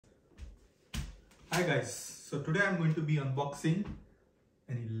Hi guys, so today I'm going to be unboxing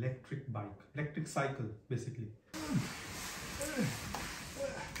an electric cycle basically.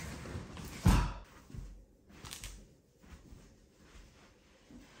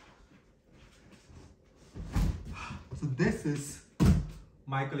 So this is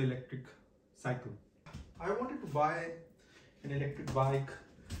Michael electric cycle. I wanted to buy an electric bike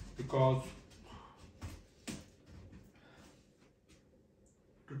because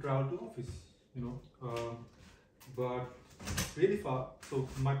to travel to office, but really far. So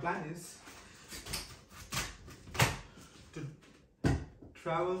my plan is to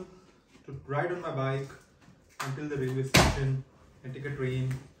travel, to ride on my bike until the railway station and take a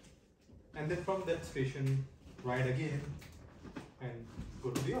train, and then from that station ride again and go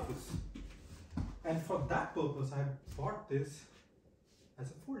to the office. And for that purpose, I bought this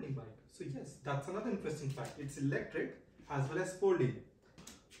as a folding bike. So yes, that's another interesting fact. It's electric as well as folding.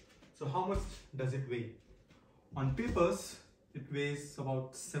 So how much does it weigh? On papers, it weighs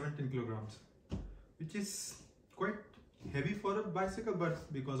about 17 kilograms, which is quite heavy for a bicycle,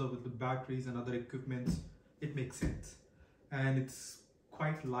 but because of the batteries and other equipments, it makes sense. And it's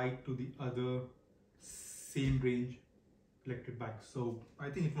quite light to the other same range electric bikes. So I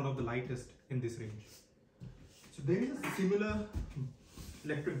think it's one of the lightest in this range. So there is a similar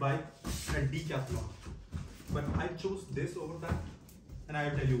electric bike at Decathlon, but I chose this over that, and I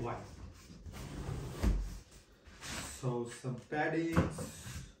will tell you why. So some paddings,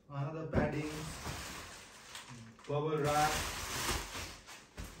 another paddings, bubble wrap.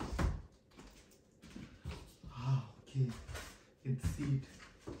 Okay, you can see it.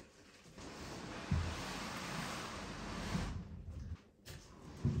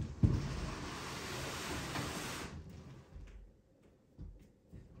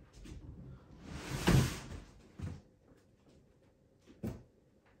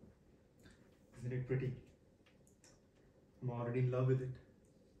 Isn't it pretty? I'm already in love with it.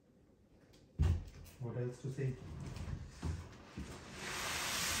 What else to say?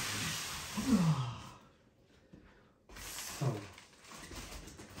 So,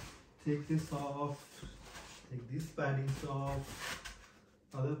 take this off, take these paddings off,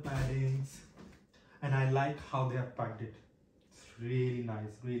 other paddings, and I like how they have packed it. It's really nice,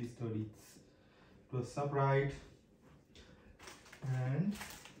 really sturdy. It was upright, and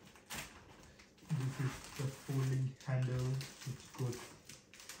this is the folding handle which goes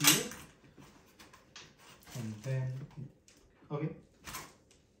here, and then okay,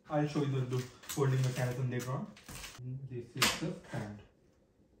 I'll show you the folding mechanism later on. This is the stand.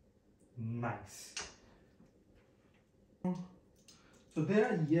 Nice. So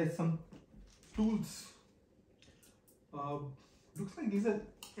there are some tools. Looks like these are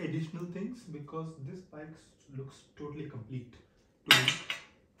additional things because this bike looks totally complete to me.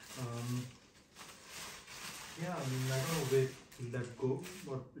 Yeah, I mean, I don't know where will that go,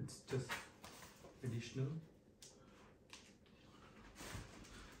 but it's just additional.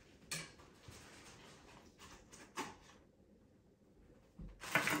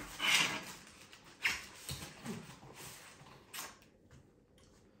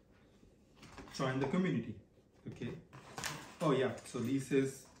 Join the community. Okay. Oh yeah, so this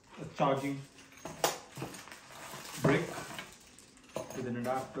is a charging brick with an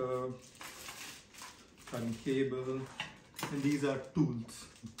adapter, charging cable, and these are tools.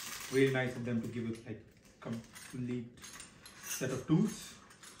 Really nice of them to give it like complete set of tools,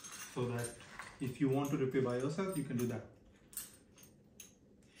 so that if you want to repair by yourself, you can do that.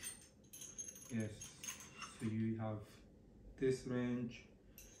 Yes, so you have this wrench,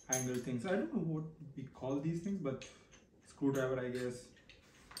 angle things. I don't know what we call these things, but screwdriver, I guess,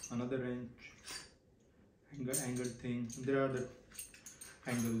 another wrench, angle thing. There are the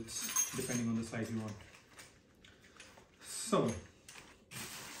angles depending on the size you want. So,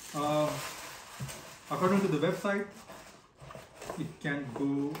 according to the website, it can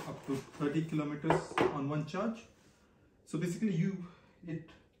go up to 30 kilometers on one charge. So basically,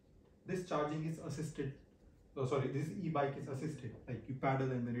 this charging is assisted. Oh, sorry, this e-bike is assisted. Like you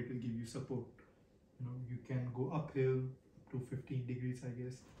paddle and then it will give you support. You can go uphill to 15 degrees, I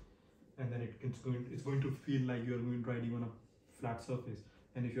guess, and then it's going to feel like you're riding on a flat surface.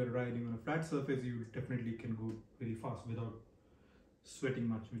 And if you're riding on a flat surface, you definitely can go very fast without sweating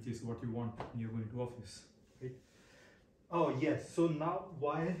much, which is what you want when you're going to office, right? Oh yes, so now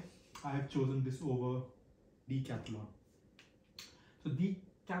why I have chosen this over Decathlon. So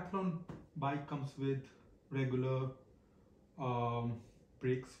Decathlon bike comes with regular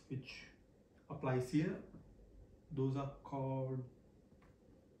brakes which applies here. Those are called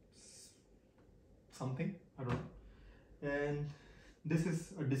something, I don't know. And this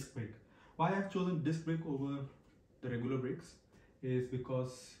is a disc brake. Why I've chosen disc brake over the regular brakes is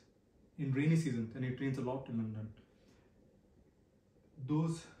because in rainy seasons, and it rains a lot in London,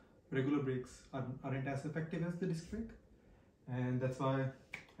 those regular brakes aren't as effective as the disc brake, and that's why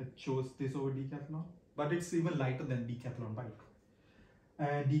I chose this over Decathlon. But it's even lighter than Decathlon bike,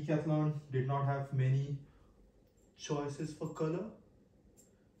 and Decathlon did not have many choices for color.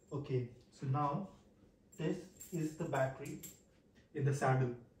 Okay, so now this is the battery in the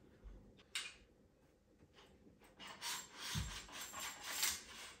saddle.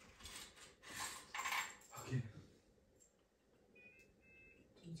 Okay,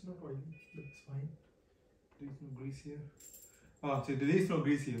 so it's not oily, that's fine. There is no grease here. Ah, so there is no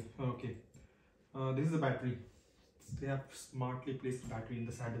grease here. Okay, this is the battery. They have smartly placed the battery in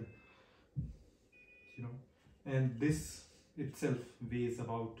the saddle, you know, and this itself weighs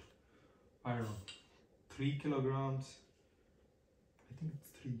about, I don't know, 3 kilograms. I think it's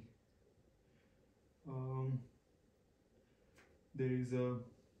 3. There is a,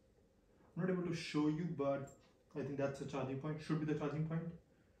 I'm not able to show you, but I think that's a charging point, should be the charging point.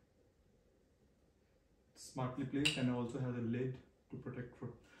 It's smartly placed, and also has a lid to protect,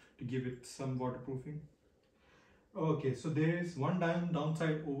 to give it some waterproofing. Okay, so there is one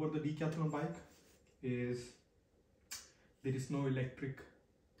downside over the Decathlon bike is there is no electric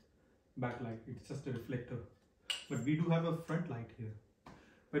backlight, it's just a reflector. But we do have a front light here.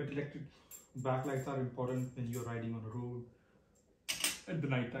 But electric backlights are important when you're riding on a road at the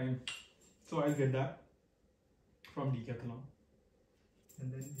night time. So I'll get that from Decathlon.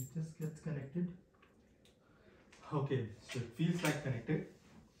 And then it just gets connected. Okay, so it feels like connected.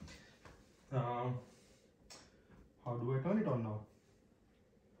 How do I turn it on now?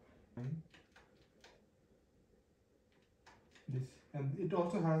 This, and it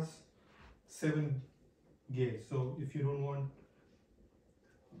also has 7 gears. So if you don't want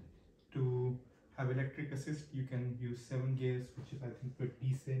to have electric assist, you can use 7 gears, which is I think pretty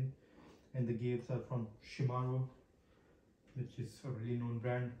decent. And the gears are from Shimano, which is a really known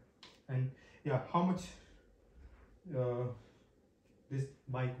brand. And yeah, how much this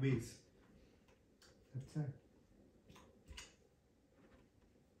bike weighs? That's it.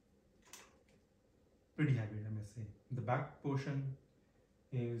 Pretty heavy, I must say. The back portion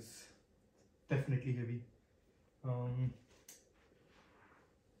is definitely heavy. I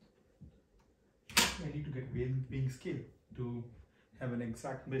need to get weighing scale to have an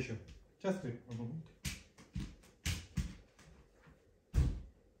exact measure. Just wait for a moment.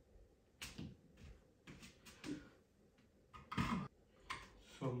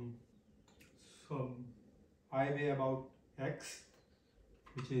 So I weigh about X,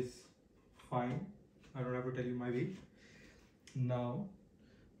 which is fine. I don't have to tell you my weight. Now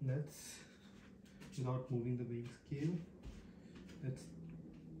let's, without moving the weighing scale, let's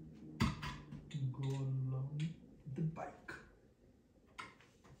go along the bike.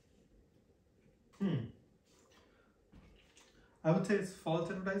 I would say it's false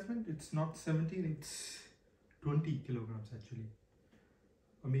advertisement. It's not 17, it's 20 kilograms actually.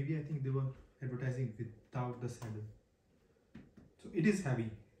 Or maybe I think they were advertising without the saddle. So it is heavy.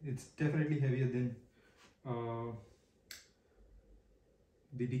 It's definitely heavier than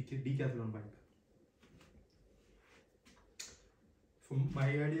the Decathlon bike. So my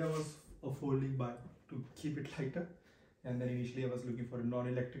idea was a folding bike to keep it lighter, and then initially I was looking for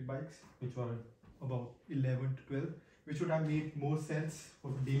non-electric bikes, which were about 11 to 12, which would have made more sense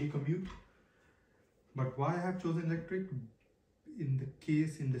for daily commute. But why I have chosen electric? In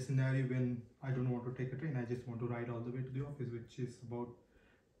the scenario when I don't want to take a train, I just want to ride all the way to the office, which is about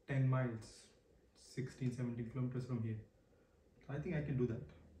 10 miles, 16-17 kilometers from here. I think I can do that.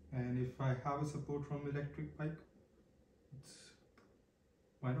 And if I have a support from electric bike,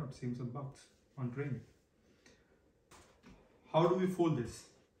 why not save some bucks on train? How do we fold this,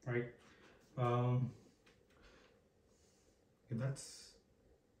 right? I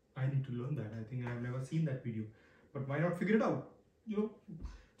need to learn that. I think I've never seen that video, but why not figure it out? You know,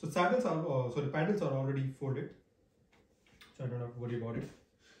 so saddles are, so the paddles are already folded, so I don't have to worry about it.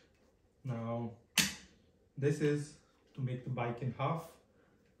 Now, this is to make the bike in half,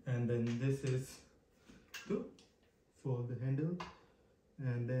 and then this is to fold the handle,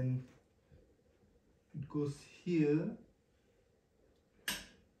 and then it goes here,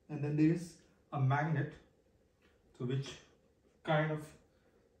 and then there is a magnet, so which kind of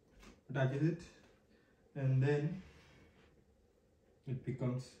attaches it, and then it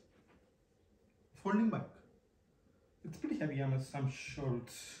becomes a folding bike. It's pretty heavy. I'm sure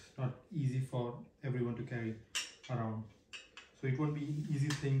it's not easy for everyone to carry around, so it won't be an easy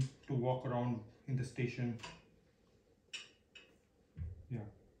thing to walk around in the station. Yeah,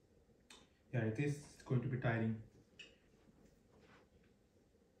 Yeah, it is going to be tiring.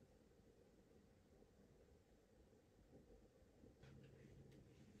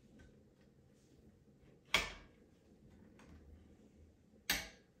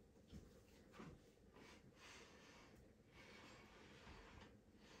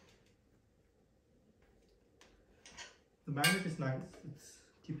 The magnet is nice, it's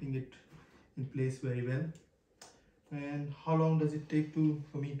keeping it in place very well. And how long does it take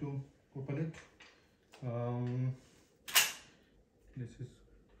for me to open it? This is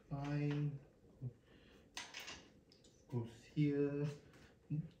fine. Goes here,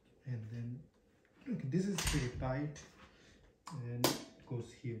 and then okay, this is pretty tight, and it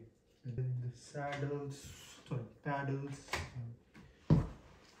goes here. And then the paddles.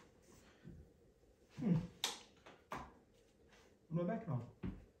 My back now.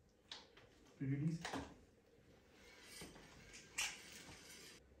 Pretty decent.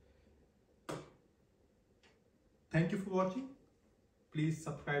 Thank you for watching. Please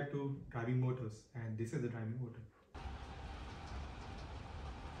subscribe to Driving Motors, and this is the Driving Motor.